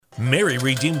Mary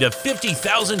redeemed a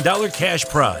 $50,000 cash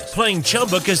prize playing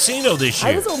Chumba Casino this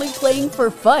year. I was only playing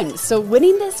for fun, so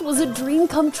winning this was a dream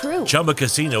come true. Chumba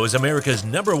Casino is America's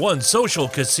 #1 social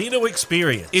casino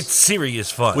experience. It's serious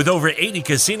fun. With over 80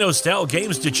 casino-style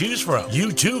games to choose from,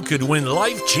 you too could win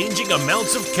life-changing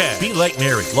amounts of cash. Be like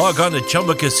Mary. Log on to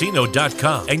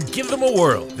ChumbaCasino.com and give them a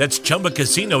whirl. That's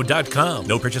ChumbaCasino.com.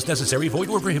 No purchase necessary. Void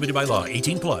where prohibited by law.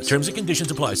 18 plus. Terms and conditions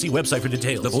apply. See website for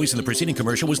details. The voice in the preceding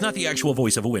commercial was not the actual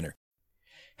voice of a winner.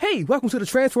 Hey, welcome to the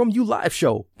Transform You Live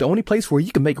Show, the only place where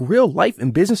you can make real life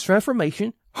and business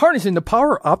transformation, harnessing the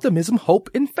power of optimism, hope,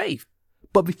 and faith.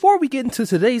 But before we get into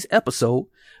today's episode,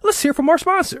 let's hear from our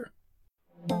sponsor.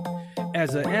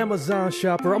 As an Amazon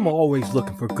shopper, I'm always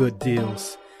looking for good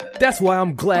deals. That's why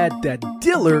I'm glad that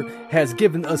Diller has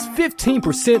given us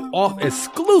 15% off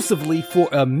exclusively for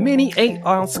a mini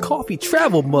 8-ounce coffee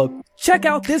travel mug. Check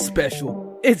out this special.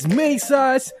 It's mini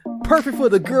size, perfect for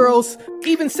the girls,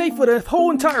 even safe for the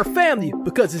whole entire family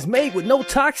because it's made with no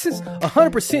toxins,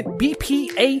 100%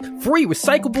 BPA-free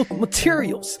recyclable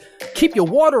materials. Keep your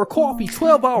water or coffee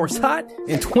 12 hours hot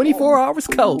and 24 hours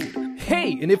cold.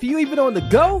 Hey, and if you even on the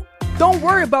go, don't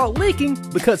worry about leaking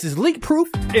because it's leak-proof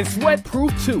and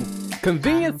sweat-proof too.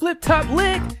 Convenient flip-top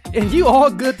lid and you all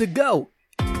good to go.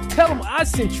 Tell them I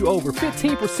sent you over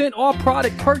 15% off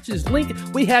product purchase link.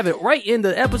 We have it right in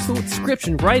the episode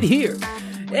description right here.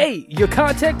 Hey, your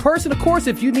contact person, of course,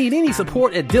 if you need any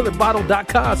support at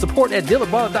DillardBottle.com, support at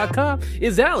DillardBottle.com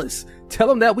is Alice. Tell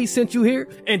them that we sent you here.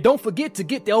 And don't forget to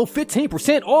get the old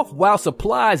 15% off while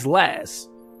supplies last.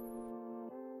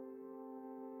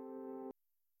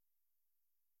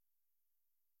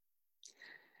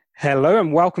 Hello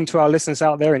and welcome to our listeners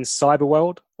out there in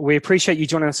Cyberworld. We appreciate you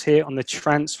joining us here on the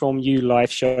Transform You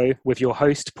Live Show with your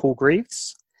host, Paul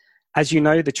Greaves. As you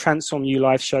know, the Transform You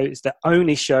Live Show is the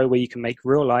only show where you can make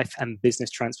real life and business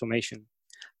transformation,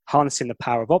 harnessing the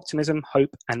power of optimism,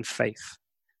 hope, and faith,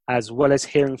 as well as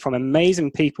hearing from amazing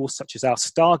people such as our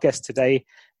star guest today,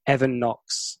 Evan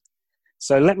Knox.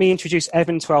 So let me introduce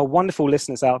Evan to our wonderful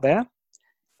listeners out there.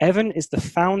 Evan is the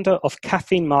founder of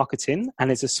Caffeine Marketing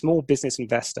and is a small business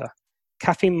investor.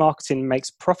 Caffeine Marketing makes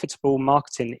profitable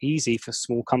marketing easy for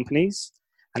small companies.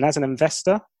 And as an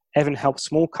investor, Evan helps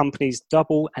small companies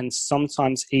double and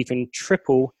sometimes even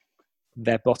triple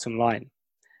their bottom line.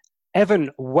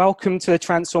 Evan, welcome to the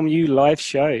Transform You Live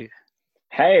Show.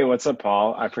 Hey, what's up,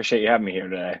 Paul? I appreciate you having me here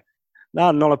today. No,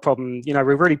 not a problem. You know,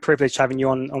 we're really privileged having you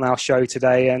on our show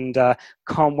today and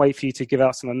can't wait for you to give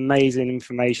out some amazing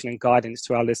information and guidance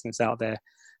to our listeners out there.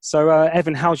 So,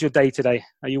 Evan, how's your day today?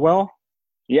 Are you well?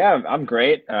 Yeah, I'm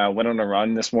great. Went on a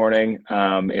run this morning.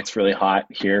 It's really hot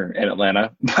here in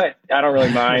Atlanta, but I don't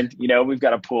really mind. You know, we've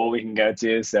got a pool we can go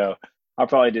to, so I'll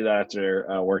probably do that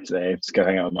after work today. Just go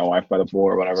hang out with my wife by the pool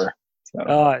or whatever. So.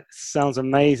 Oh, it sounds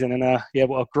amazing. And yeah,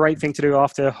 what a great thing to do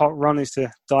after a hot run is to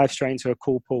dive straight into a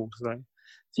cool pool. So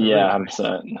yeah,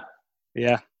 100%.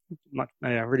 Yeah,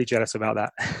 really jealous about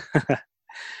that.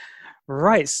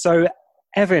 Right. So,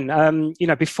 Evan, you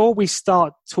know, before we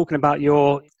start talking about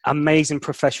your amazing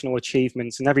professional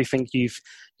achievements and everything you've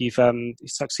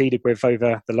succeeded with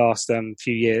over the last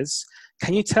few years,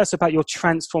 can you tell us about your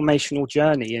transformational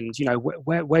journey and, you know,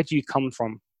 where do you come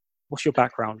from? What's your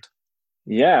background?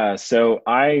 Yeah. So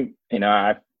I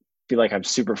feel like I'm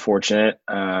super fortunate,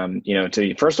 you know,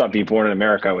 to first off be born in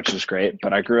America, which is great,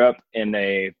 but I grew up in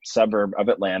a suburb of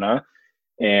Atlanta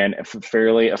in a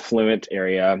fairly affluent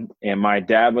area. And my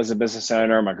dad was a business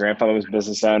owner. My grandfather was a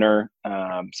business owner.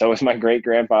 So was my great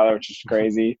grandfather, which is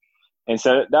crazy. And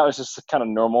so that was just kind of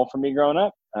normal for me growing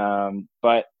up.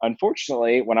 But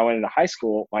unfortunately, when I went into high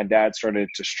school, my dad started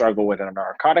to struggle with a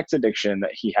narcotics addiction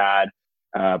that he had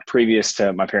previous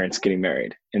to my parents getting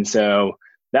married. And so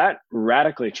that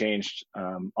radically changed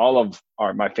all of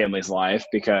my family's life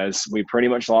because we pretty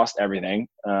much lost everything.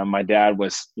 My dad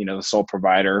was, you know, the sole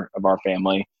provider of our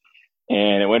family.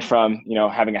 And it went from, you know,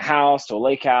 having a house to a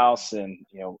lake house and,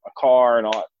 you know, a car and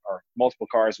all, or multiple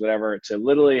cars, whatever, to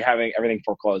literally having everything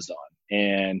foreclosed on.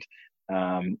 And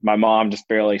my mom just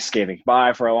barely skating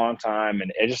by for a long time.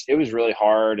 And it was really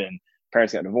hard. And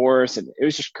parents got divorced and it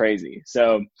was just crazy.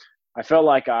 So I felt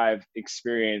like I've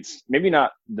experienced maybe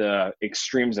not the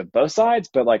extremes of both sides,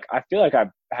 but like I feel like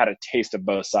I've had a taste of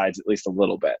both sides at least a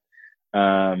little bit.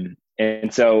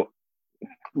 And so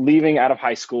leaving out of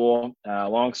high school,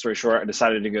 long story short, I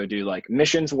decided to go do like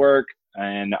missions work,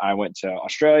 and I went to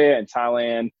Australia and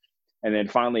Thailand, and then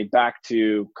finally back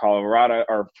to Colorado,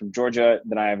 or from Georgia.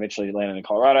 Then I eventually landed in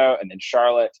Colorado and then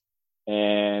Charlotte.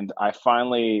 And I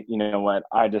finally, you know what,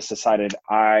 I just decided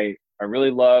I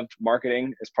really loved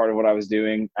marketing as part of what I was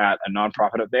doing at a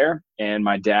nonprofit up there. And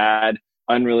my dad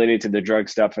unrelated to the drug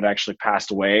stuff had actually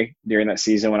passed away during that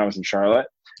season when I was in Charlotte.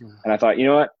 And I thought, you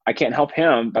know what, I can't help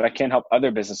him, but I can help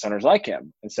other business owners like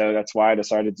him. And so that's why I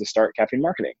decided to start Caffeine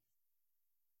Marketing.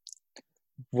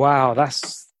 Wow,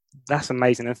 that's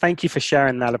amazing. And thank you for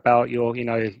sharing that about your,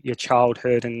 your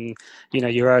childhood and,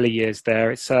 your early years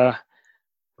there. It's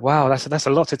wow, that's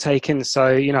a lot to take in.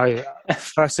 So,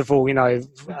 first of all,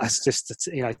 that's just,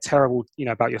 terrible,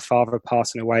 about your father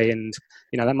passing away. And,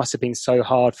 that must have been so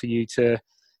hard for you to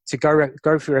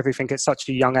go through everything at such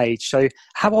a young age. So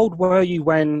how old were you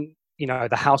when, the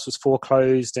house was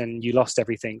foreclosed and you lost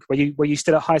everything? Were you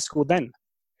still at high school then?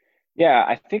 Yeah,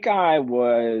 I think I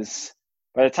was,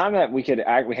 by the time that we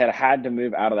had to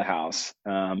move out of the house.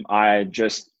 I had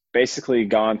just basically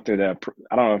gone through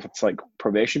I don't know if it's like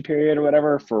probation period or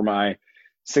whatever for my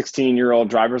 16-year-old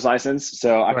driver's license.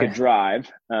 So I could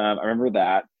drive. I remember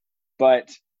that,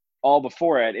 but all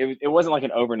before it wasn't like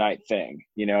an overnight thing.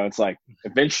 It's like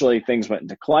eventually things went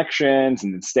into collections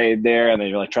and then stayed there, and then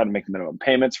you're like trying to make the minimum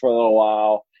payments for a little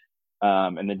while.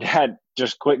 And then dad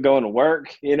just quit going to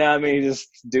work, he just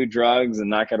do drugs and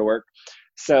not go to work.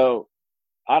 So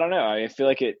I don't know. I feel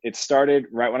like it started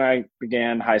right when I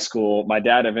began high school. My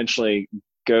dad eventually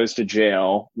goes to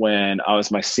jail when I was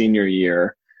my senior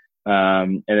year.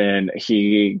 And then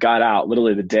he got out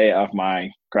literally the day of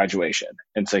my graduation.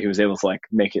 And so he was able to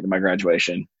make it to my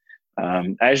graduation.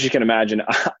 As you can imagine,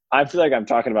 I feel like I'm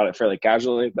talking about it fairly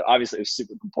casually, but obviously it was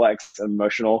super complex and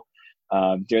emotional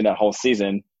during that whole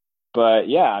season. But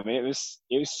yeah, I mean, it was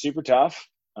super tough.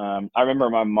 I remember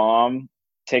my mom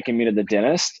taking me to the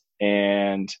dentist,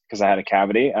 and because I had a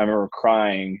cavity, I remember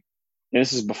crying. And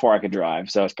this is before I could drive,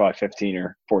 so I was probably 15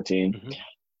 or 14. Mm-hmm.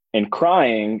 And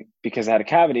crying because I had a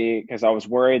cavity because I was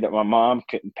worried that my mom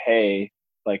couldn't pay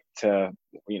to,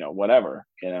 whatever,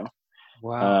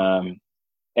 Wow.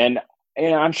 And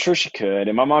I'm sure she could.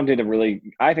 And my mom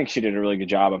I think she did a really good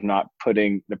job of not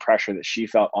putting the pressure that she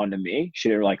felt onto me. She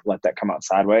didn't let that come out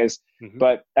sideways. Mm-hmm.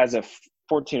 But as a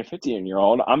 14 or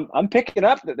 15-year-old, I'm picking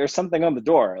up that there's something on the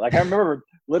door. I remember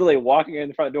literally walking in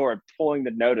the front door and pulling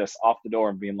the notice off the door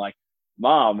and being like,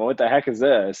 Mom, what the heck is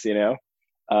this?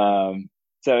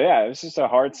 So yeah, it was just a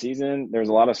hard season. There was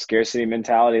a lot of scarcity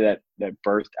mentality that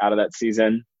birthed out of that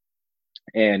season.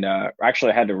 And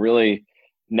actually I had to really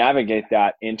navigate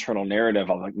that internal narrative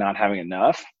of not having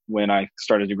enough when I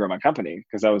started to grow my company.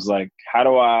 Because I was like, how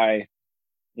do I,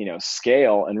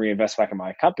 scale and reinvest back in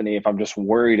my company if I'm just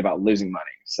worried about losing money?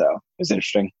 So it's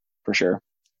interesting for sure.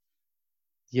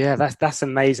 Yeah, that's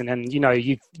amazing. And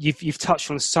you've touched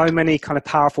on so many kind of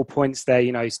powerful points there.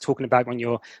 He's talking about when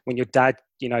your dad,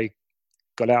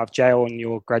 got out of jail on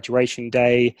your graduation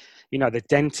day, the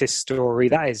dentist story,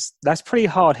 that's pretty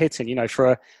hard hitting,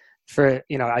 for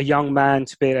a young man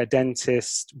to be at a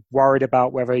dentist worried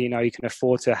about whether, you can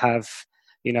afford to have,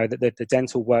 the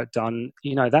dental work done,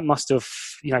 that must have,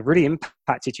 really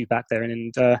impacted you back there.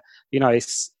 And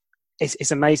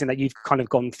it's amazing that you've kind of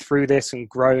gone through this and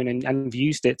grown and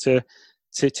used it to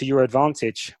your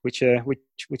advantage, which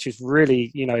is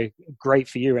really, great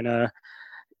for you. And,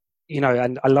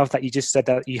 and I love that you just said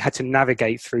that you had to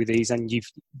navigate through these, and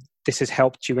this has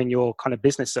helped you in your kind of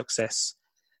business success.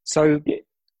 So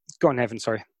go on, Evan,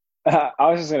 sorry. I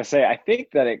was just going to say, I think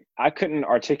that I couldn't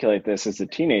articulate this as a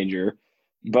teenager,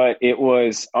 but it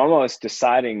was almost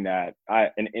deciding that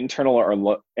an internal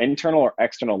or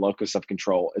external locus of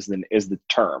control is the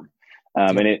term.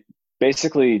 And it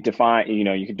basically you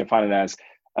can define it as,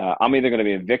 I'm either going to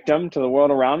be a victim to the world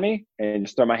around me and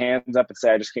just throw my hands up and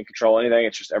say, I just can't control anything.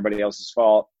 It's just everybody else's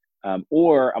fault.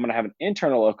 Or I'm going to have an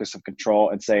internal locus of control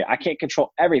and say, I can't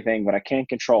control everything, but I can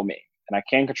control me, and I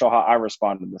can control how I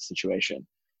respond to the situation.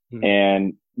 Mm-hmm.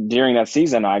 And during that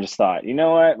season, I just thought, you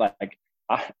know what,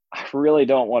 I really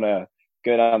don't want to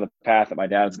go down the path that my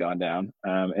dad's gone down.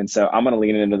 And so I'm going to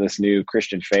lean into this new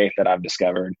Christian faith that I've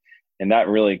discovered. And that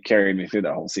really carried me through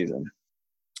that whole season.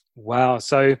 Wow.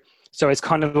 So it's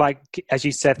kind of like, as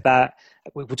you said, that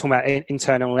we're talking about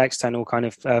internal and external kind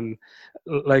of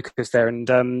locus there.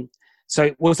 And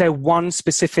so was there one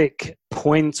specific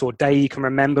point or day you can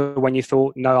remember when you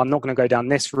thought, no, I'm not going to go down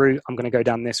this route, I'm going to go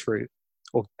down this route?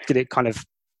 Or did it kind of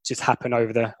just happen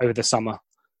over the summer?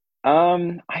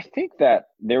 I think that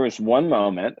there was one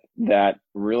moment that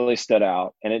really stood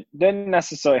out, and it didn't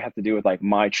necessarily have to do with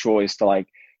my choice to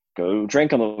go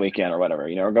drink on the weekend or whatever,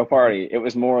 or go party. It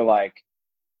was more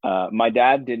my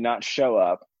dad did not show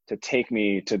up to take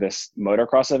me to this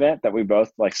motocross event that we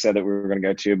both said that we were going to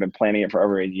go to. Been planning it for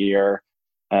over a year,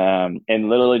 and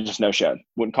literally just no show.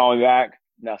 Wouldn't call me back,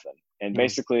 nothing. And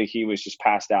basically he was just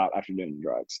passed out after doing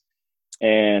drugs.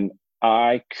 And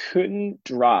I couldn't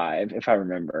drive, if I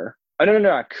remember.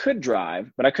 no, I could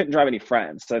drive, but I couldn't drive any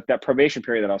friends. So that probation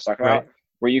period that I was talking about,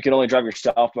 where you can only drive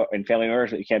yourself and family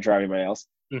members, but you can't drive anybody else.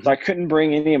 So I couldn't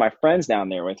bring any of my friends down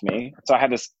there with me. So I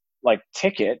had this like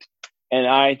ticket, and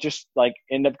I just like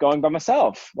end up going by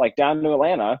myself, like down to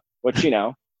Atlanta, which, you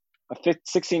know, a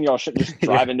 16-year-old shouldn't just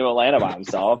drive into Atlanta by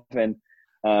himself. And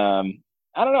I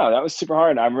don't know, that was super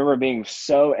hard. I remember being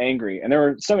so angry, and there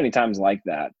were so many times like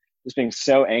that, just being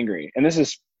so angry. And this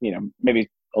is, you know, maybe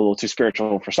a little too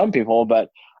spiritual for some people, but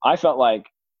I felt like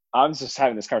I was just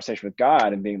having this conversation with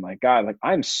God and being like, God, like,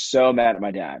 I'm so mad at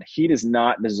my dad. He does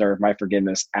not deserve my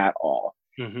forgiveness at all.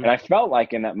 And I felt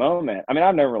like in that moment, I mean,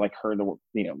 I've never like heard the,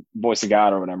 you know, voice of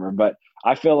God or whatever, but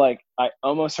I feel like I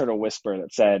almost heard a whisper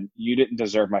that said, you didn't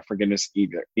deserve my forgiveness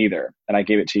either. And I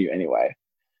gave it to you anyway.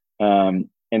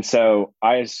 And so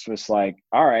I just was like,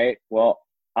 all right, well,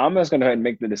 I'm just going to go ahead and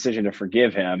make the decision to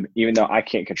forgive him, even though I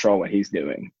can't control what he's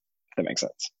doing. If that makes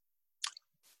sense.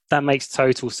 That makes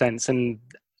total sense. And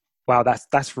wow,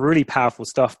 that's really powerful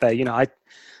stuff there. You know,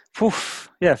 first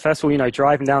of all, you know,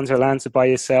 driving down to Atlanta by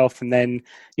yourself, and then,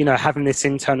 you know, having this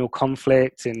internal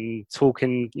conflict and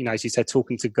talking, you know, as you said,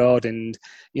 talking to God, and,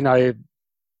 you know,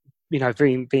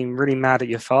 being really mad at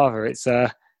your father. It's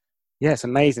it's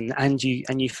amazing. And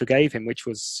you forgave him, which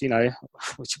was, you know,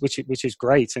 which is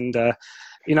great. And,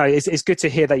 you know, it's good to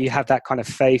hear that you have that kind of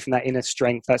faith and that inner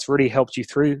strength that's really helped you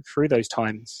through those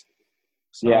times.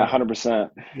 So, yeah, 100%.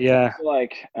 Yeah. I feel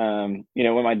like, you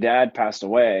know, when my dad passed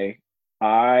away,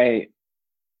 I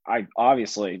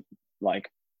obviously, like,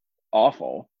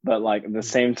 awful, but like at the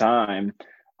same time,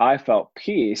 I felt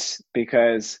peace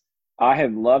because I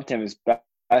had loved him as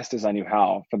best as I knew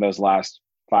how for those last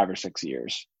 5 or 6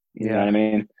 years. You know what I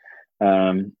mean?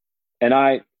 And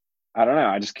I don't know,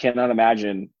 I just cannot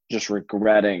imagine just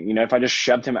regretting, you know, if I just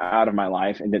shoved him out of my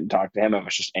life and didn't talk to him, I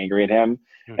was just angry at him.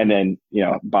 And then, you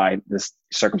know, by this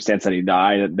circumstance that he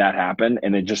died, that happened.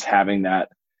 And then just having that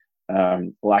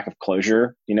lack of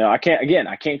closure, you know, I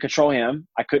can't control him.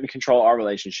 I couldn't control our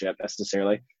relationship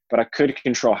necessarily, but I could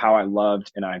control how I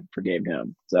loved and I forgave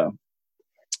him. So.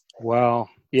 Wow.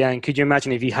 Yeah. And could you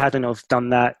imagine if you hadn't have done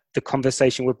that, the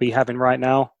conversation we'd be having right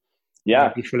now?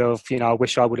 Yeah. Be full of, you know, I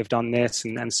wish I would have done this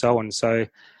and so on. So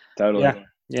totally.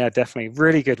 Yeah, definitely.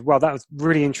 Really good. Well, that was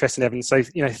really interesting, Evan. So,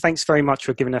 you know, thanks very much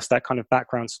for giving us that kind of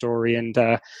background story and,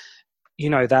 you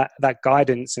know, that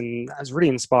guidance, and that's really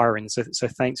inspiring. So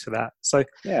thanks for that. So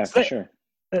yeah, for sure.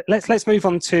 Let's move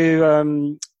on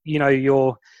to, you know,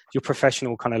 your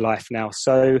professional kind of life now.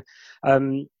 So,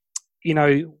 you know,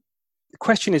 the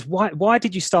question is, why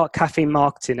did you start Caffeine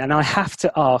Marketing? And I have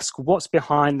to ask, what's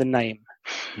behind the name?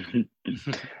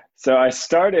 So I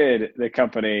started the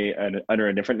company under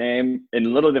a different name.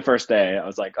 And literally the first day, I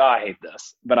was like, oh, I hate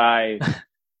this. But I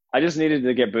just needed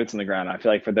to get boots on the ground. I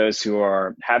feel like for those who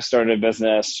have started a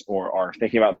business or are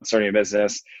thinking about starting a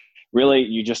business, really,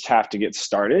 you just have to get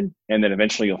started. And then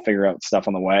eventually you'll figure out stuff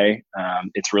on the way.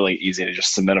 It's really easy to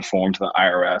just submit a form to the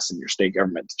IRS and your state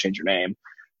government to change your name.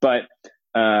 But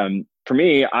for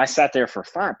me, I sat there for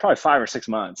probably 5 or 6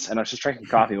 months, and I was just drinking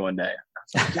coffee one day.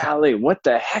 Golly, what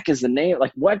the heck is the name?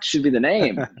 Like, what should be the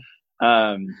name?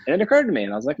 And it occurred to me,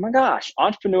 and I was like, my gosh,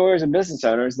 entrepreneurs and business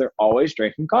owners, they're always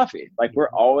drinking coffee. Like, we're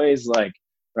always like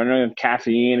running around with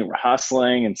caffeine and we're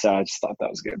hustling. And so I just thought that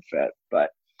was a good fit. But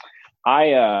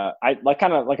I like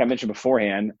I mentioned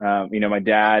beforehand, you know, my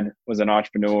dad was an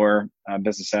entrepreneur,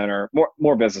 business owner,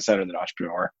 more business owner than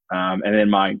entrepreneur. And then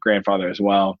my grandfather as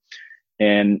well.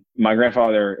 And my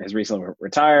grandfather has recently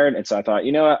retired. And so I thought,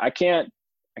 you know what, I can't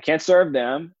serve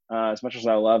them as much as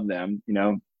I love them, you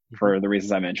know, for the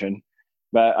reasons I mentioned,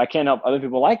 but I can't help other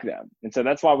people like them. And so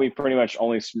that's why we pretty much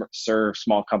only serve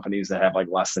small companies that have like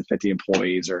less than 50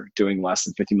 employees or doing less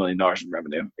than $50 million in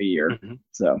revenue a year.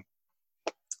 So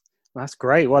that's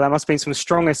great. Well, that must have been some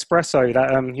strong espresso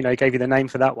that, you know, gave you the name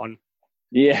for that one.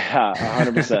 Yeah,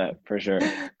 100% for sure.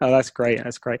 Oh, that's great.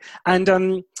 That's great.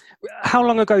 And how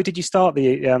long ago did you start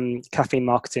the Caffeine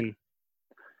Marketing?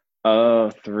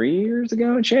 3 years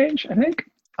ago and change, I think.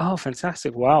 Oh,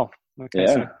 fantastic. Wow. Okay.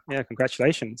 Yeah. So, yeah,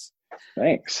 congratulations.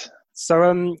 Thanks.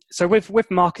 So with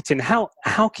marketing, how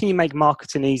can you make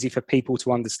marketing easy for people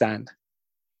to understand?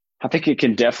 I think it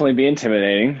can definitely be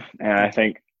intimidating. And I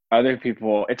think other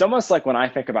people, it's almost like when I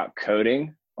think about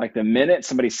coding, like the minute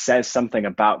somebody says something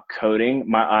about coding,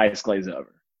 my eyes glaze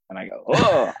over. And I go,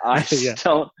 oh, I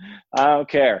don't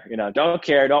care. You know, don't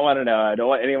care. Don't want to know. I don't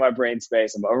want any of my brain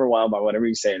space. I'm overwhelmed by whatever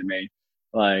you say to me.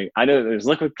 Like, I know there's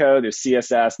liquid code, there's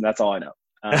CSS, and that's all I know.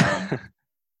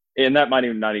 And that might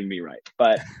not even be right.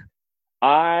 But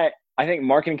I think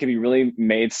marketing can be really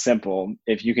made simple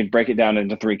if you can break it down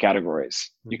into 3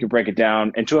 categories. You can break it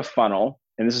down into a funnel,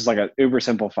 And this is like an uber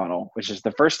simple funnel, which is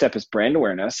the first step is brand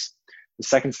awareness. The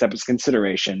second step is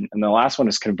consideration. And the last one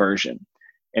is conversion.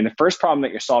 And the first problem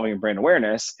that you're solving in brand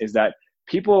awareness is that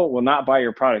people will not buy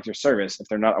your product or service if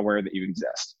they're not aware that you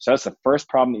exist. So that's the first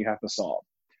problem that you have to solve.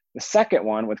 The second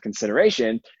one with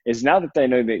consideration is now that they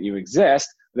know that you exist,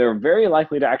 they're very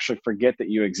likely to actually forget that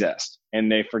you exist,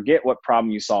 and they forget what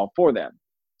problem you solve for them.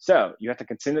 So you have to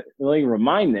continually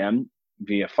remind them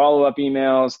via follow-up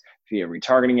emails, via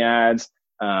retargeting ads,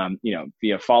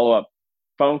 via follow-up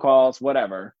phone calls,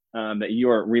 whatever, that you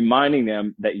are reminding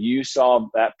them that you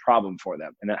solved that problem for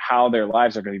them and that how their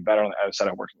lives are going to be better on the other side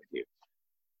of working with you.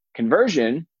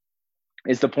 Conversion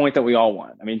is the point that we all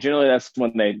want. I mean, generally that's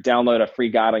when they download a free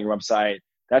guide on your website.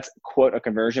 That's quote a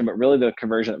conversion, but really the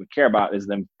conversion that we care about is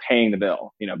them paying the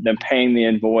bill, them paying the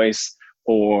invoice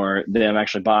or them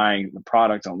actually buying the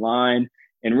product online.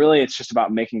 And really it's just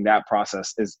about making that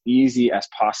process as easy as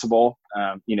possible.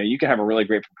 You can have a really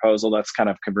great proposal. That's kind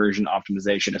of conversion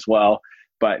optimization as well,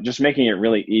 but just making it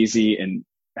really easy and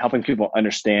helping people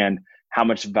understand how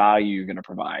much value you're going to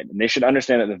provide. And they should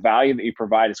understand that the value that you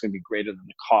provide is going to be greater than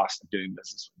the cost of doing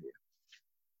business with you.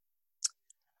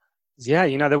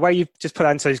 Yeah, the way you've just put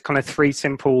that into those kind of three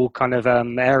simple kind of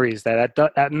areas there,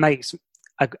 that makes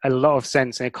a lot of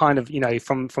sense. And it kind of,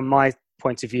 from my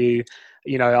point of view,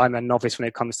 I'm a novice when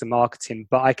it comes to marketing,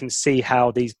 but I can see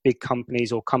how these big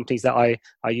companies or companies that I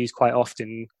use quite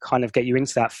often kind of get you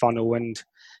into that funnel and,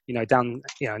 down,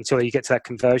 until you get to that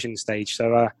conversion stage.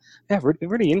 So,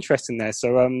 really interesting there.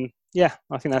 So, I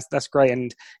think that's great.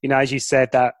 And, as you said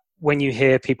that when you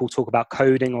hear people talk about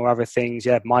coding or other things,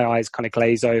 my eyes kind of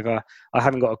glaze over. I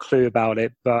haven't got a clue about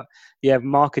it, but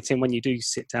marketing, when you do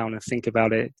sit down and think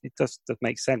about it, it does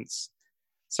make sense.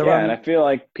 So, and I feel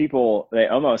like people, they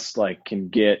almost like can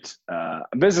get,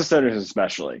 business owners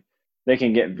especially, they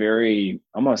can get very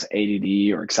almost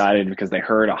ADD or excited because they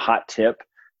heard a hot tip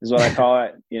is what I call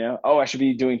it. I should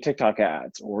be doing TikTok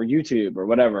ads or YouTube or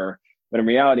whatever. But in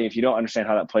reality, if you don't understand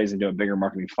how that plays into a bigger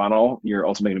marketing funnel, you're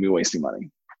ultimately going to be wasting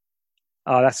money.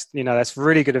 Oh, that's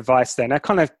really good advice then. That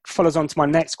kind of follows on to my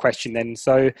next question then.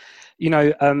 So,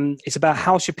 it's about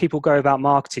how should people go about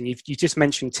marketing? You just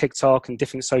mentioned TikTok and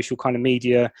different social kind of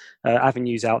media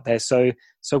avenues out there. So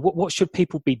what should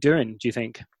people be doing, do you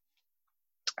think?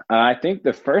 I think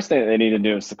the first thing that they need to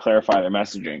do is to clarify their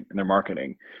messaging and their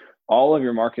marketing. All of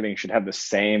your marketing should have the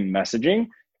same messaging,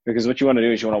 because what you want to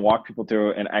do is you want to walk people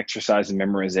through an exercise in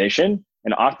memorization.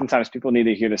 And oftentimes people need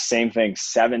to hear the same thing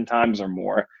 7 times or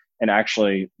more and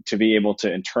actually to be able to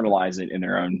internalize it in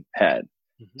their own head.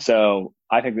 Mm-hmm. So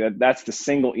I think that's the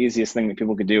single easiest thing that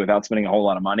people could do without spending a whole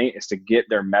lot of money, is to get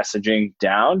their messaging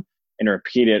down and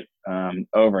repeat it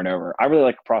over and over. I really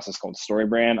like a process called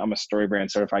StoryBrand. I'm a StoryBrand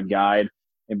certified guide.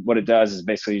 And what it does is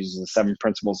basically uses the 7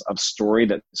 principles of story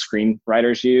that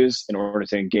screenwriters use in order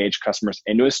to engage customers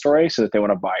into a story so that they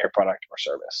want to buy your product or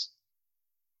service.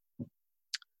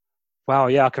 Wow,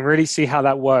 yeah, I can really see how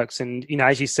that works. And,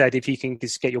 as you said, if you can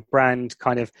just get your brand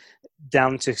kind of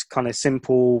down to kind of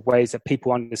simple ways that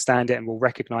people understand it and will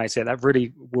recognize it, that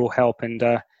really will help. And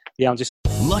I'm just...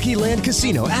 Lucky Land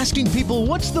Casino, asking people,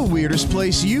 what's the weirdest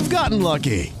place you've gotten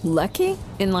lucky? Lucky?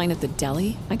 In line at the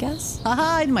deli, I guess?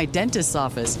 Aha, in my dentist's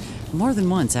office. More than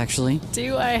once, actually.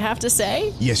 Do I have to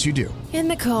say? Yes, you do. In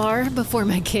the car before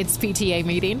my kids' PTA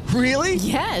meeting. Really?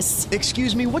 Yes.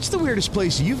 Excuse me, what's the weirdest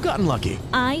place you've gotten lucky?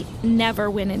 I never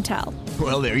win and tell.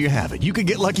 Well, there you have it. You can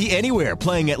get lucky anywhere,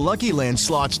 playing at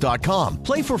LuckyLandSlots.com.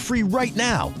 Play for free right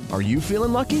now. Are you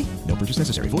feeling lucky? No purchase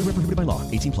necessary. Void where prohibited by law.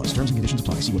 18+. Terms and conditions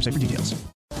apply. See website for details.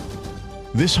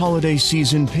 This holiday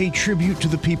season, pay tribute to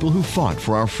the people who fought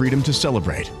for our freedom to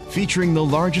celebrate. Featuring the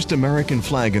largest American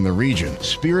flag in the region,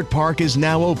 Spirit Park is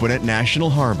now open at National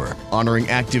Harbor, honoring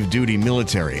active duty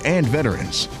military and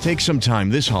veterans. Take some time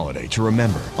this holiday to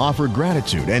remember, offer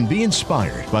gratitude, and be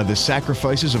inspired by the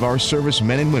sacrifices of our service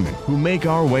men and women who make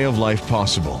our way of life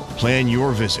possible. Plan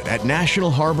your visit at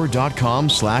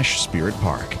nationalharbor.com/Spirit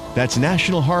Park. That's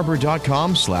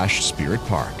nationalharbor.com/Spirit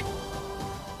Park.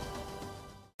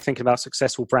 Thinking about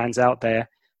successful brands out there,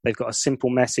 they've got a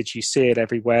simple message. You see it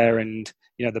everywhere, and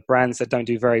the brands that don't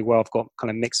do very well have got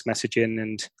kind of mixed messaging,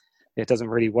 and it doesn't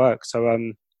really work. So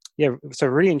so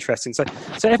really interesting. So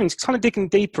Evan, kind of digging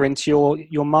deeper into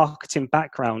your marketing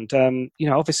background.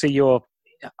 Obviously you're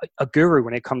a guru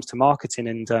when it comes to marketing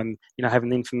and having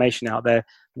the information out there.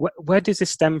 Where does this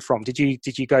stem from? Did you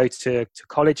go to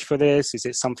college for this? Is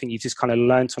it something you just kind of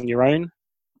learned on your own?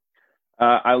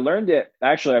 I learned it.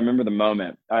 Actually, I remember the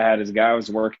moment. I had this guy I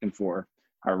was working for.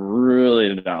 I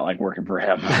really did not like working for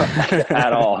him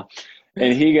at all.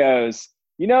 And he goes,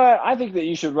 I think that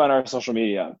you should run our social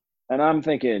media. And I'm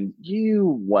thinking,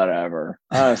 whatever.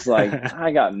 I was like,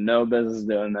 I got no business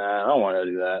doing that. I don't want to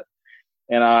do that.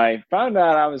 And I found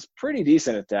out I was pretty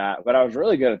decent at that, but I was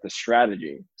really good at the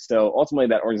strategy. So ultimately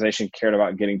that organization cared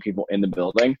about getting people in the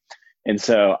building. And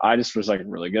so I just was like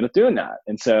really good at doing that.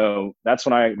 And so that's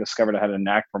when I discovered I had a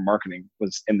knack for marketing,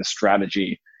 was in the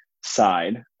strategy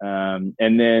side.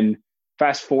 And then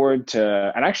fast forward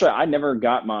to, and actually I never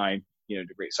got my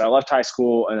degree. So I left high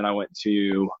school and then I went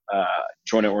to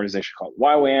join an organization called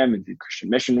YWAM and did Christian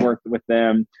mission work with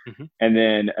them. Mm-hmm. And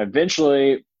then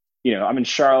eventually, I'm in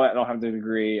Charlotte. I don't have the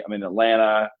degree. I'm in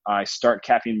Atlanta. I start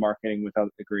caffeine marketing without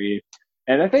a degree.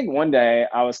 And I think one day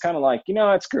I was kind of like,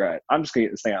 screw it. I'm just going to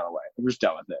get this thing out of the way. I'm just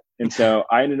done with it. And so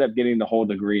I ended up getting the whole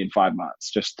degree in 5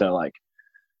 months just to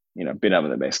be done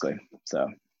with it basically. So,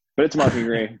 but it's a marketing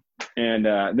degree. And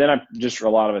then a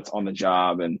lot of it's on the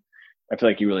job. And I feel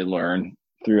like you really learn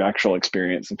through actual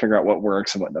experience and figure out what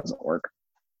works and what doesn't work.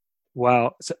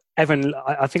 Wow. So Evan,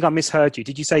 I think I misheard you.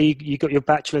 Did you say you got your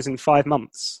bachelor's in 5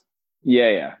 months?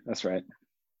 Yeah, that's right.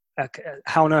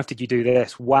 How on earth did you do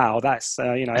this? Wow, that's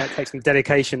that takes some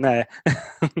dedication there.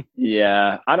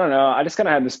 Yeah, I don't know. I just kind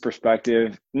of had this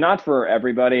perspective, not for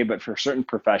everybody, but for certain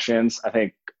professions. I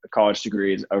think a college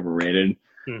degree is overrated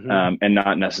and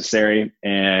not necessary.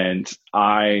 And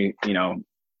I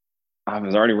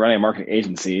was already running a marketing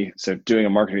agency, so doing a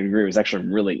marketing degree was actually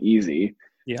really easy.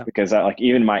 Yeah, because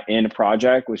even my end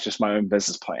project was just my own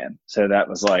business plan. So that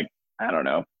was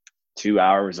 2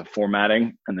 hours of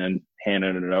formatting and then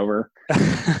handing it over.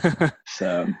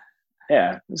 So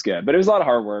yeah, it was good, but it was a lot of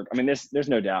hard work. I mean, there's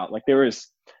no doubt. That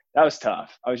was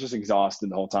tough. I was just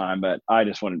exhausted the whole time, but I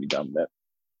just wanted to be done with it.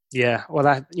 Yeah.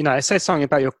 Well, it says something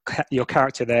about your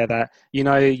character there that,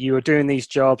 you were doing these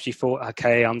jobs. You thought,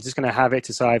 okay, I'm just going to have it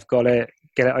to say I've got it,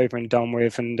 get it over and done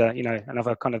with. And,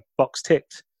 another kind of box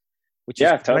ticked. Which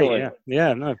is totally. Great.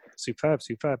 Yeah, no, superb.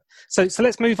 So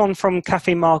let's move on from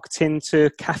caffeine marketing to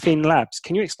Caffeine Labs.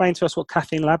 Can you explain to us what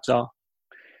Caffeine Labs are?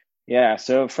 Yeah,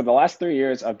 so for the last 3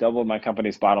 years, I've doubled my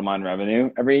company's bottom line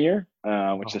revenue every year,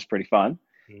 which is pretty fun.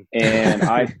 And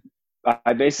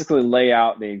I basically lay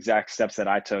out the exact steps that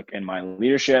I took in my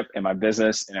leadership, in my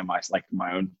business, and in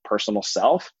my own personal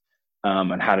self,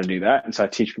 on how to do that. And so I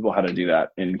teach people how to do that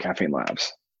in Caffeine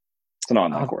Labs. It's an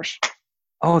online course.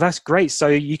 Oh, that's great. So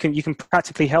you can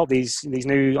practically help these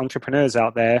new entrepreneurs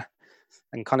out there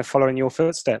and kind of follow in your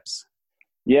footsteps.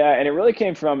 Yeah. And it really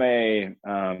came from I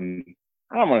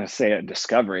don't want to say a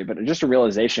discovery, but just a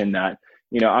realization that,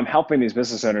 I'm helping these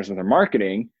business owners with their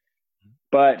marketing,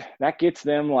 but that gets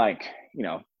them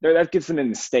that gets them in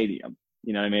the stadium,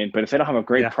 you know what I mean? But if they don't have a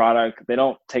great product, they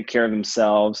don't take care of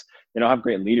themselves, they don't have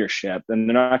great leadership, then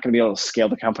they're not going to be able to scale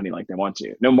the company like they want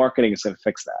to. No marketing is going to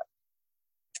fix that.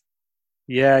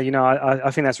 Yeah, I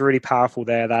think that's really powerful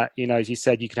there that, as you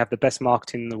said, you can have the best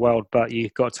marketing in the world, but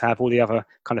you've got to have all the other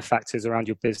kind of factors around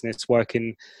your business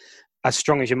working as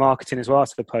strong as your marketing as well, I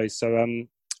suppose. So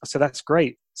so that's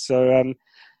great. So,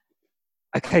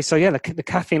 okay, so yeah, the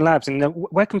Caffeine Labs. And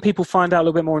where can people find out a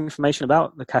little bit more information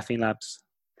about the Caffeine Labs?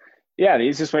 Yeah, the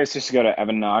easiest way is just to go to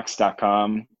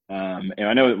evanknox.com. And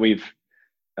I know that we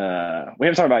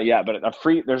haven't talked about it yet, but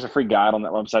there's a free guide on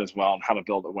that website as well on how to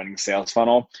build a winning sales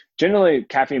funnel. Generally,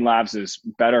 Caffeine Labs is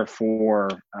better for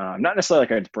not necessarily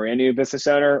a brand new business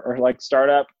owner or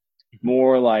startup,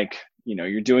 more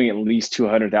you're doing at least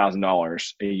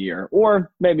 $200,000 a year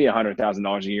or maybe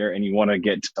 $100,000 a year, and you want to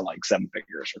get to 7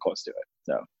 figures or close to it.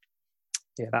 So.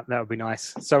 Yeah, that would be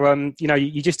nice. So,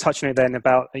 you just touched on it then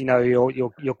about,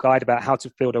 your guide about how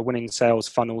to build a winning sales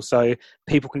funnel. So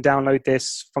people can download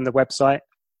this from the website.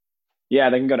 Yeah,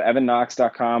 they can go to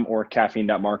evanknox.com or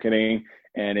caffeine.marketing,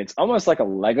 and it's almost like a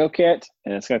Lego kit,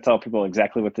 and it's going to tell people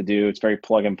exactly what to do. It's very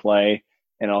plug and play,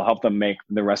 and it'll help them make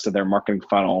the rest of their marketing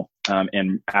funnel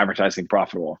and advertising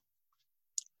profitable.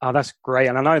 Oh, that's great.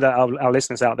 And I know that our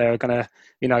listeners out there are going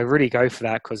to, really go for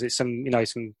that because it's some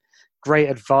great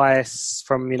advice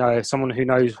from, someone who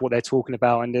knows what they're talking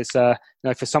about. And it's,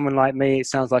 for someone like me, it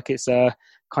sounds like it's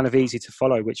kind of easy to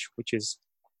follow, which is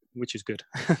good.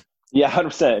 Yeah,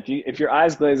 100%. If your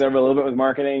eyes glaze over a little bit with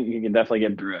marketing, you can definitely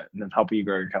get through it and help you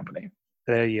grow your company.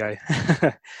 There you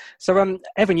go. So,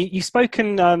 Evan, you've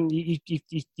spoken,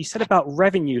 you said about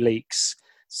revenue leaks.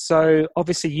 So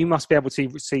obviously you must be able to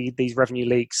see these revenue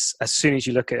leaks as soon as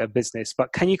you look at a business,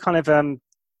 but can you kind of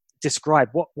describe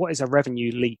what is a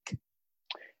revenue leak?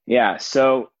 Yeah.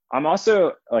 So I'm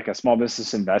also a small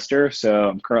business investor. So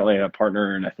I'm currently a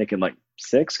partner in, I think, in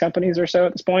 6 companies or so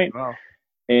at this point. Wow.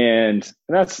 And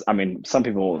that's, some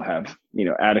people have,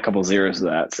 add a couple zeros to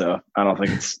that. So I don't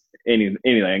think it's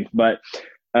anything, but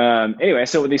Anyway,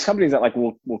 so with these companies that like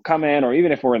will come in, or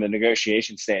even if we're in the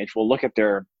negotiation stage, we'll look at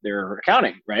their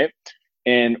accounting, right?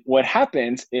 And what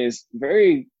happens is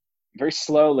very, very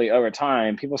slowly over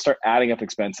time, people start adding up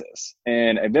expenses,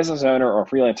 and a business owner or a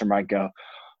freelancer might go,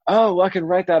 "Oh, well, I can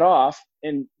write that off,"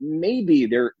 and maybe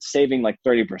they're saving like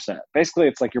 30%. Basically,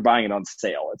 it's like you're buying it on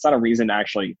sale. It's not a reason to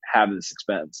actually have this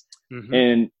expense. Mm-hmm.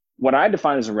 And what I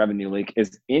define as a revenue leak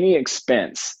is any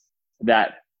expense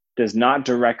that does not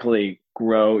directly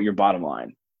grow your bottom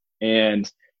line.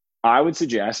 And I would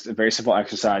suggest a very simple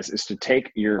exercise is to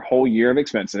take your whole year of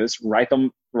expenses,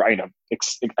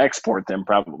 export them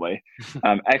probably,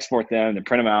 export them and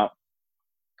print them out,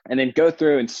 and then go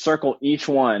through and circle each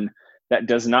one that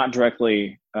does not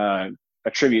directly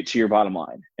attribute to your bottom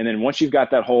line. And then once you've got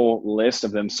that whole list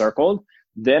of them circled,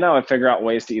 then I would figure out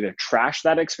ways to either trash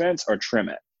that expense or trim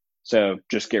it. So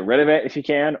just get rid of it if you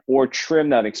can, or trim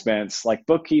that expense. Like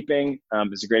bookkeeping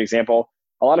is a great example.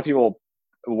 A lot of people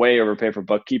way overpay for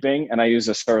bookkeeping, and I use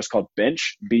a service called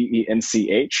Bench,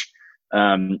 Bench,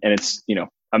 and it's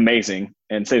amazing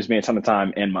and saves me a ton of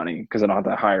time and money because I don't have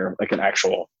to hire like an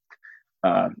actual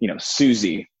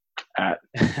Susie at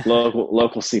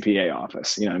local CPA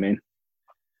office. You know what I mean?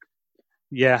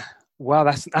 Yeah. Wow,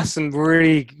 that's some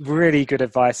really, really good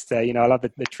advice there. I love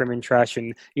the trim and trash,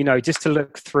 and just to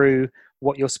look through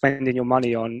what you're spending your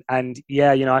money on. And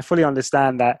yeah, I fully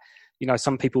understand that.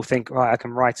 Some people think, right, I can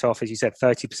write off, as you said,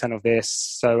 30% of this,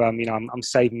 so I'm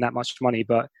saving that much money.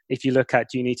 But if you look at,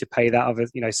 do you need to pay that other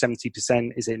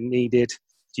 70%? Is it needed?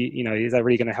 Is that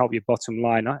really going to help your bottom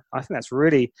line? I think that's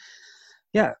really,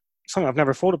 something I've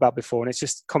never thought about before, and it's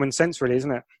just common sense, really,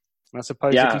 isn't it? And I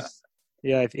suppose.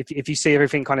 Yeah. If you see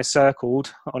everything kind of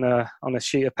circled on a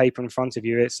sheet of paper in front of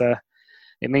you,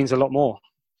 it means a lot more.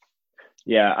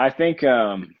 Yeah, I think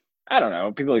I don't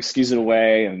know. People excuse it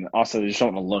away, and also they just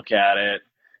don't want to look at it.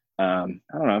 I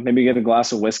don't know. Maybe get a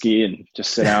glass of whiskey and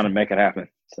just sit down and make it happen.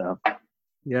 So.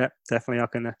 Yeah, definitely. I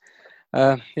can.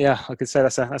 I could say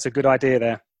that's a good idea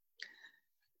there.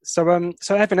 So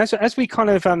Evan, as we kind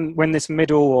of when this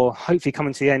middle or hopefully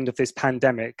coming to the end of this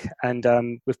pandemic, and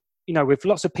with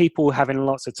lots of people having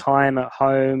lots of time at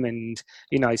home and,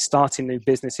 starting new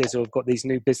businesses, or have got these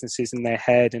new businesses in their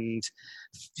head, and,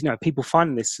 people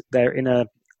find they're in a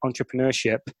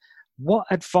entrepreneurship. What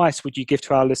advice would you give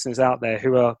to our listeners out there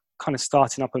who are kind of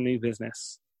starting up a new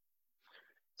business?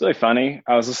 It's really funny.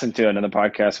 I was listening to another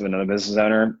podcast with another business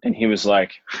owner, and he was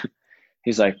like,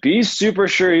 be super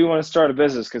sure you want to start a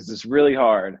business because it's really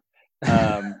hard.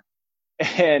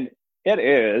 And it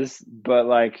is, but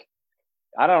like,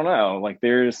 I don't know. Like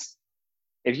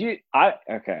if you're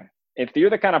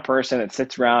the kind of person that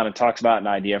sits around and talks about an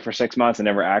idea for 6 months and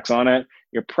never acts on it,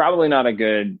 you're probably not a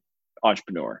good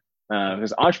entrepreneur.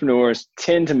 Because entrepreneurs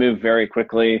tend to move very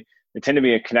quickly. They tend to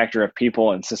be a connector of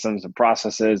people and systems and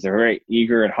processes. They're very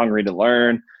eager and hungry to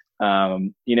learn.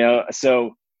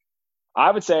 So I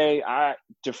would say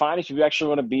define if you actually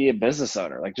want to be a business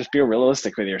owner. Like, just be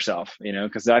realistic with yourself,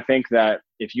 because I think that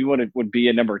if you would be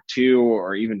a number 2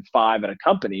 or even 5 at a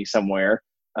company somewhere,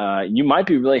 you might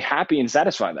be really happy and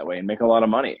satisfied that way and make a lot of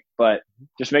money. But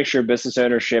just make sure business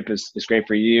ownership is great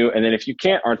for you. And then if you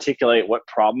can't articulate what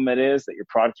problem it is that your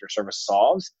product or service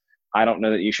solves, I don't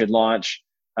know that you should launch.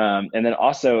 And then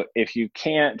also, if you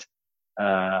can't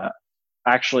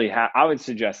I would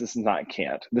suggest,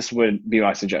 this would be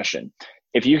my suggestion.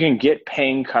 If you can get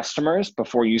paying customers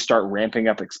before you start ramping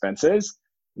up expenses,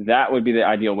 that would be the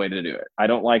ideal way to do it. I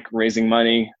don't like raising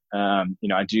money. I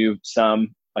do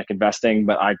some like investing,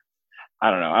 but I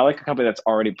don't know. I like a company that's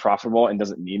already profitable and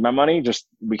doesn't need my money. Just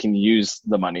we can use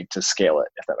the money to scale it,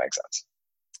 if that makes sense.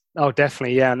 Oh,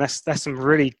 definitely. Yeah. And that's some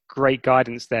really great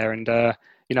guidance there. And,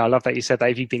 I love that you said that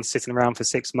if you've been sitting around for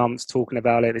 6 months talking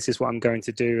about it, this is what I'm going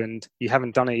to do, and you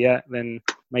haven't done it yet, then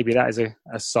maybe that is a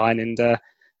sign. And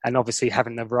obviously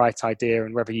having the right idea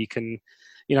and whether you can,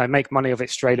 make money of it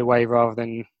straight away rather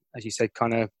than, as you said,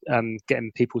 kind of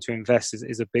getting people to invest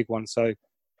is a big one. So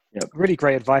Really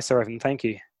great advice there, Evan. Thank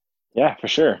you. Yeah, for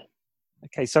sure.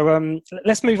 Okay, so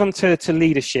let's move on to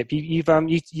leadership. You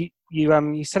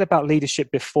said about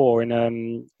leadership before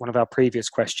in one of our previous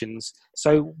questions.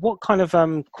 So, what kind of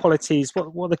qualities?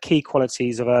 What are the key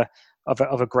qualities of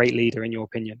a great leader, in your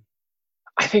opinion?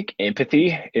 I think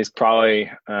empathy is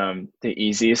probably the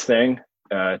easiest thing,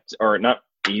 or not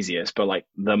easiest, but like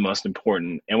the most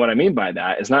important. And what I mean by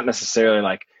that is not necessarily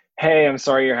like, "Hey, I'm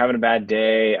sorry you're having a bad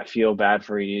day. I feel bad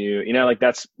for you." Like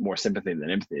that's more sympathy than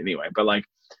empathy anyway. But like,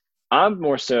 I'm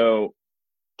more so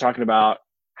talking about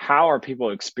how are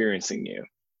people experiencing you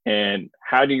and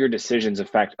how do your decisions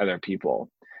affect other people?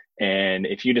 And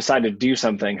if you decide to do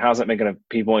something, how's that making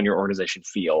people in your organization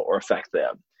feel or affect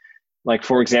them? Like,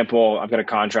 for example, I've got a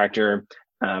contractor,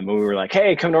 we were like,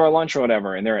 hey, come to our lunch or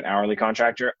whatever. And they're an hourly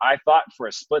contractor. I thought for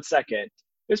a split second,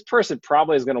 this person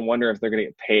probably is going to wonder if they're going to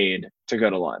get paid to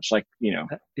go to lunch. Like,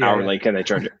 hourly, can they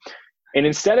charge it? And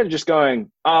instead of just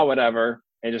going, oh, whatever,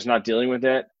 and just not dealing with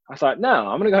it, I thought, no,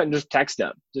 I'm going to go ahead and just text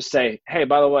them. Just say, hey,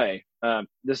 by the way,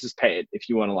 this is paid if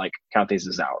you want to count these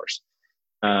as hours.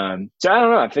 So I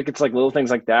don't know. I think it's little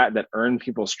things like that earn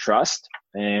people's trust.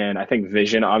 And I think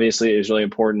vision obviously is really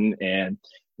important, and,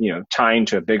 tying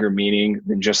to a bigger meaning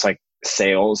than just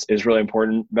sales is really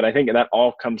important. But I think that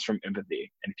all comes from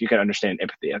empathy. And if you can understand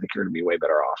empathy, I think you're going to be way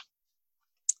better off.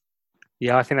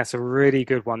 Yeah, I think that's a really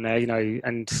good one there,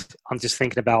 and I'm just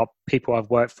thinking about people I've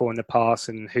worked for in the past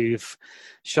and who've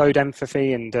showed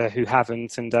empathy and who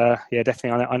haven't. And yeah,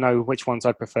 definitely, I know which ones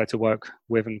I prefer to work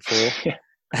with and for.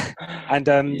 And,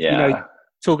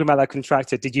 talking about that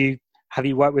contractor, have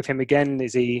you worked with him again?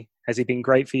 Has he been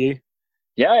great for you?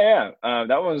 Yeah.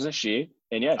 That one was a she.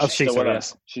 And yeah, she's still with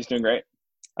us. She's doing great.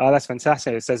 Oh, that's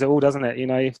fantastic. It says it all, doesn't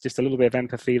it? Just a little bit of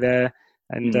empathy there.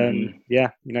 And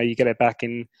you get it back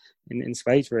in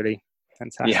spades, really.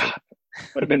 Fantastic. Yeah.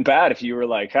 Would have been bad if you were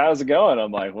like, how's it going?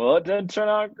 I'm like, well, it didn't turn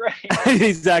out great.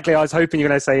 Exactly. I was hoping you were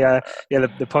going to say,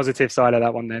 the positive side of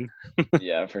that one then.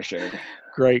 Yeah, for sure.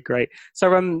 Great.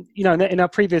 So, in our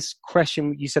previous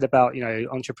question, you said about,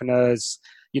 entrepreneurs,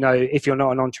 if you're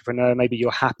not an entrepreneur, maybe you're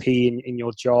happy in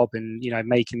your job and,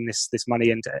 making this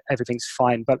money and everything's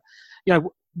fine. But,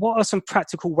 what are some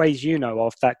practical ways you know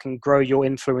of that can grow your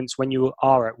influence when you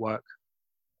are at work?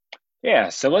 Yeah.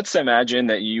 So let's imagine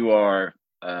that you are,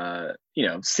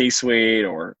 C-suite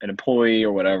or an employee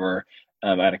or whatever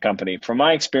at a company. From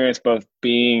my experience, both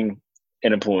being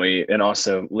an employee and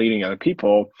also leading other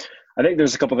people, I think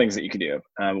there's a couple things that you can do.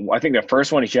 I think the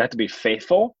first one is you have to be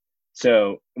faithful.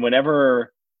 So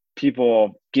whenever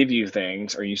people give you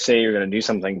things or you say you're going to do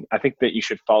something, I think that you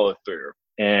should follow through.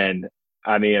 And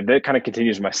I mean, that kind of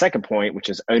continues my second point, which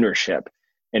is ownership,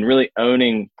 and really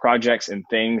owning projects and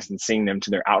things and seeing them to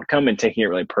their outcome and taking it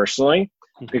really personally.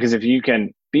 Because if you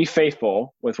can be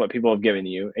faithful with what people have given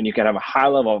you and you can have a high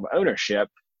level of ownership,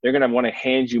 they're going to want to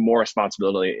hand you more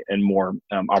responsibility and more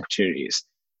opportunities.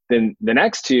 Then the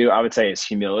next two, I would say, is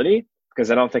humility,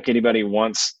 because I don't think anybody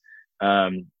wants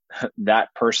that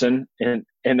person in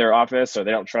their office, or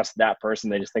they don't trust that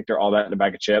person. They just think they're all that in a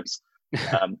bag of chips.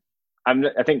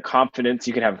 I think confidence,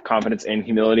 you can have confidence and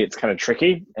humility. It's kind of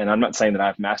tricky. And I'm not saying that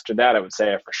I've mastered that. I would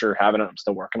say I for sure haven't. I'm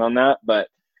still working on that. But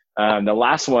the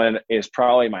last one is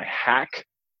probably my hack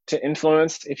to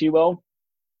influence, if you will.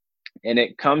 And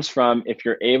it comes from if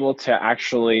you're able to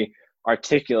actually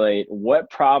articulate what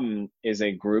problem is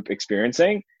a group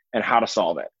experiencing and how to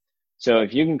solve it. So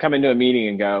if you can come into a meeting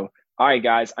and go, all right,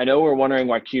 guys, I know we're wondering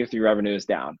why Q3 revenue is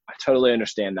down. I totally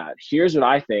understand that. Here's what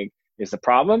I think is the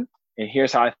problem. And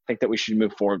here's how I think that we should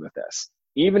move forward with this.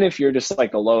 Even if you're just the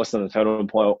lowest on the total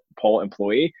poll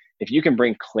employee, if you can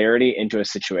bring clarity into a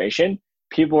situation,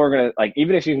 people are going to,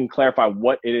 even if you can clarify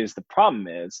what it is the problem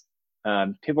is,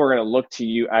 people are going to look to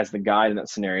you as the guide in that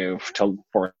scenario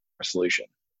for a solution.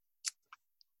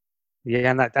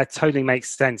 Yeah, and that totally makes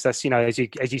sense. That's, as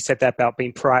you said that about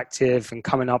being proactive and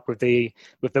coming up with the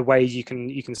ways you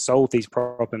can solve these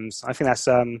problems. I think that's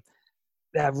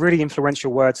really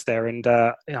influential words there, and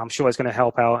I'm sure it's going to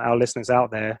help our listeners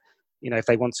out there. If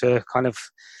they want to kind of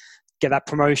get that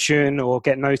promotion or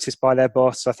get noticed by their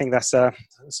boss. I think that's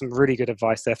some really good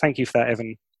advice there. Thank you for that,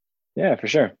 Evan. Yeah, for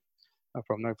sure.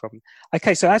 No problem.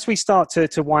 Okay, so as we start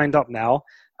to wind up now,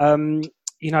 Evan,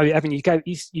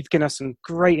 you've given us some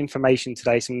great information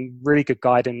today, some really good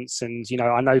guidance, and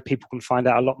I know people can find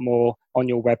out a lot more on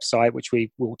your website, which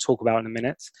we will talk about in a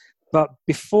minute. But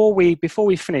before we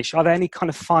finish, are there any kind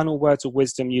of final words of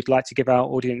wisdom you'd like to give our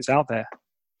audience out there?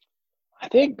 I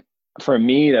think for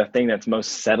me, the thing that's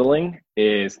most settling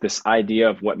is this idea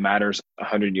of what matters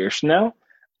 100 years from now.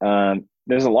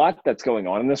 There's a lot that's going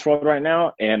on in this world right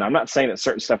now. And I'm not saying that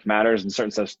certain stuff matters and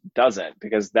certain stuff doesn't,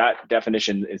 because that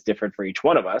definition is different for each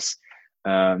one of us.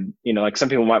 Some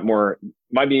people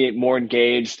might be more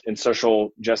engaged in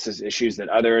social justice issues than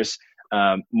others.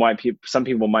 Some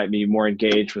people might be more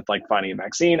engaged with finding a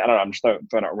vaccine. I don't know. I'm just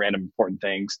throwing out random important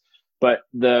things. But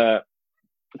the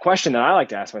question that I like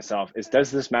to ask myself is,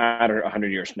 does this matter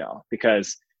 100 years from now?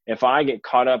 Because if I get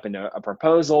caught up in a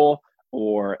proposal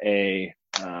or a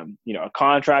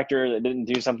contractor that didn't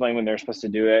do something when they're supposed to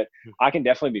do it, I can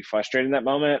definitely be frustrated in that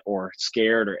moment or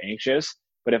scared or anxious.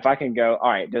 But if I can go, all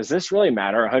right, does this really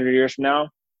matter 100 years from now?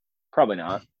 Probably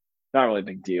not. Not really a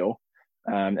big deal.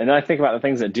 And then I think about the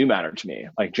things that do matter to me.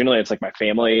 Generally, it's my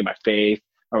family, my faith,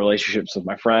 relationships with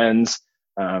my friends,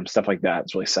 stuff like that.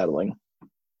 It's really settling.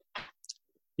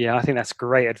 Yeah, I think that's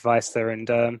great advice there.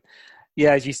 And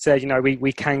yeah, as you said,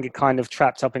 we can get kind of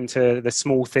trapped up into the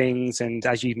small things. And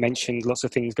as you mentioned, lots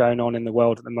of things going on in the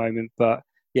world at the moment. But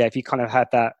yeah, if you kind of had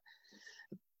that,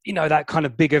 that kind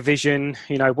of bigger vision,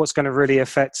 what's going to really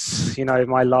affect,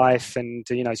 my life. And,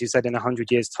 as you said, in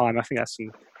 100 years' time, I think that's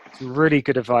some really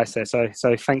good advice there. So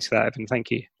thanks for that, Evan. Thank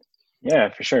you. Yeah,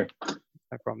 for sure.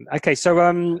 No problem. Okay,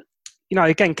 so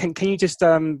again, can you just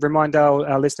remind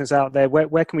our listeners out there,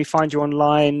 where can we find you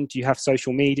online? Do you have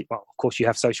social media? Well, of course you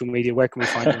have social media. Where can we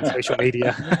find you on social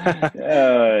media?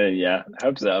 Yeah, I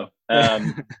hope so.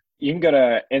 You can go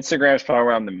to Instagram is probably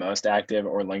where I'm the most active,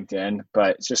 or LinkedIn,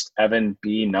 but it's just Evan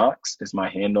B. Knox is my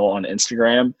handle on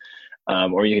Instagram.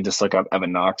 Or you can just look up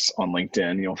Evan Knox on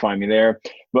LinkedIn. You'll find me there.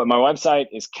 But my website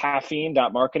is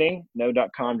caffeine.marketing, no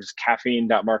 .com, just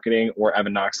caffeine.marketing, or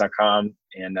evanknox.com.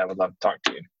 And I would love to talk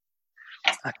to you.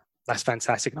 That's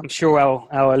fantastic. I'm sure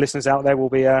our listeners out there will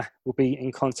be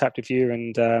in contact with you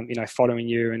and following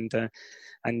you and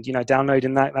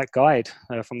downloading that guide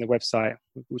from the website,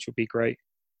 which would be great.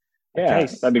 Yeah,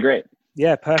 okay. That'd be great.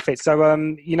 Yeah, perfect. So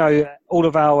all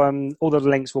of the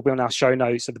links will be on our show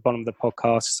notes at the bottom of the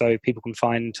podcast, so people can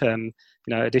find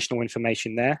additional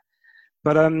information there.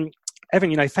 But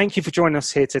Evan, thank you for joining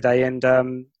us here today, and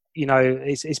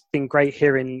it's been great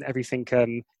hearing everything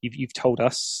you've told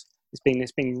us.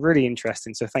 It's been really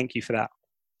interesting, so thank you for that.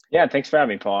 Yeah, thanks for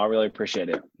having me, Paul. I really appreciate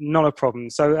it. Not a problem.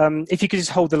 So if you could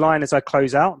just hold the line as I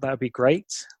close out, that would be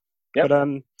great. Yep. But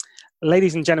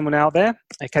ladies and gentlemen out there,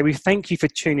 okay, we thank you for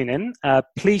tuning in.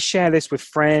 Please share this with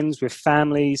friends, with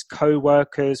families,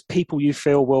 co-workers, people you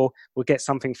feel will get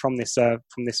something from this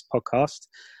podcast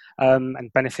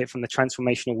and benefit from the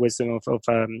transformational wisdom of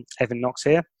Evan Knox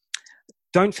here.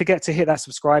 Don't forget to hit that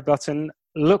subscribe button.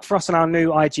 Look for us on our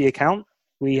new IG account.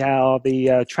 We are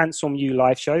the Transform You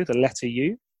Live Show, the letter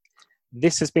U.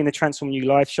 This has been the Transform You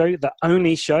Live Show, the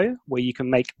only show where you can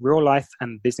make real life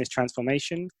and business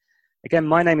transformation. Again,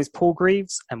 my name is Paul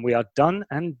Greaves, and we are done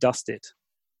and dusted.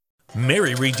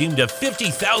 Mary redeemed a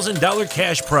 $50,000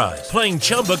 cash prize playing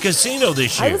Chumba Casino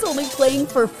this year. I was only playing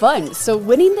for fun, so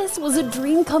winning this was a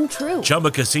dream come true.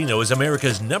 Chumba Casino is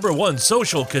America's #1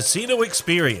 social casino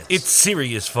experience. It's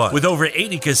serious fun. With over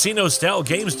 80 casino-style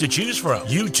games to choose from,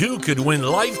 you too could win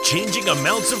life-changing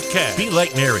amounts of cash. Be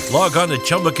like Mary. Log on to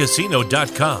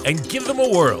ChumbaCasino.com and give them a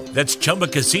whirl. That's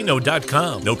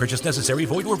ChumbaCasino.com. No purchase necessary.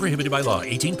 Void where prohibited by law.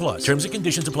 18+. Terms and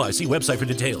conditions apply. See website for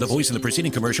details. The voice in the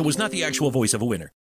preceding commercial was not the actual voice of a winner.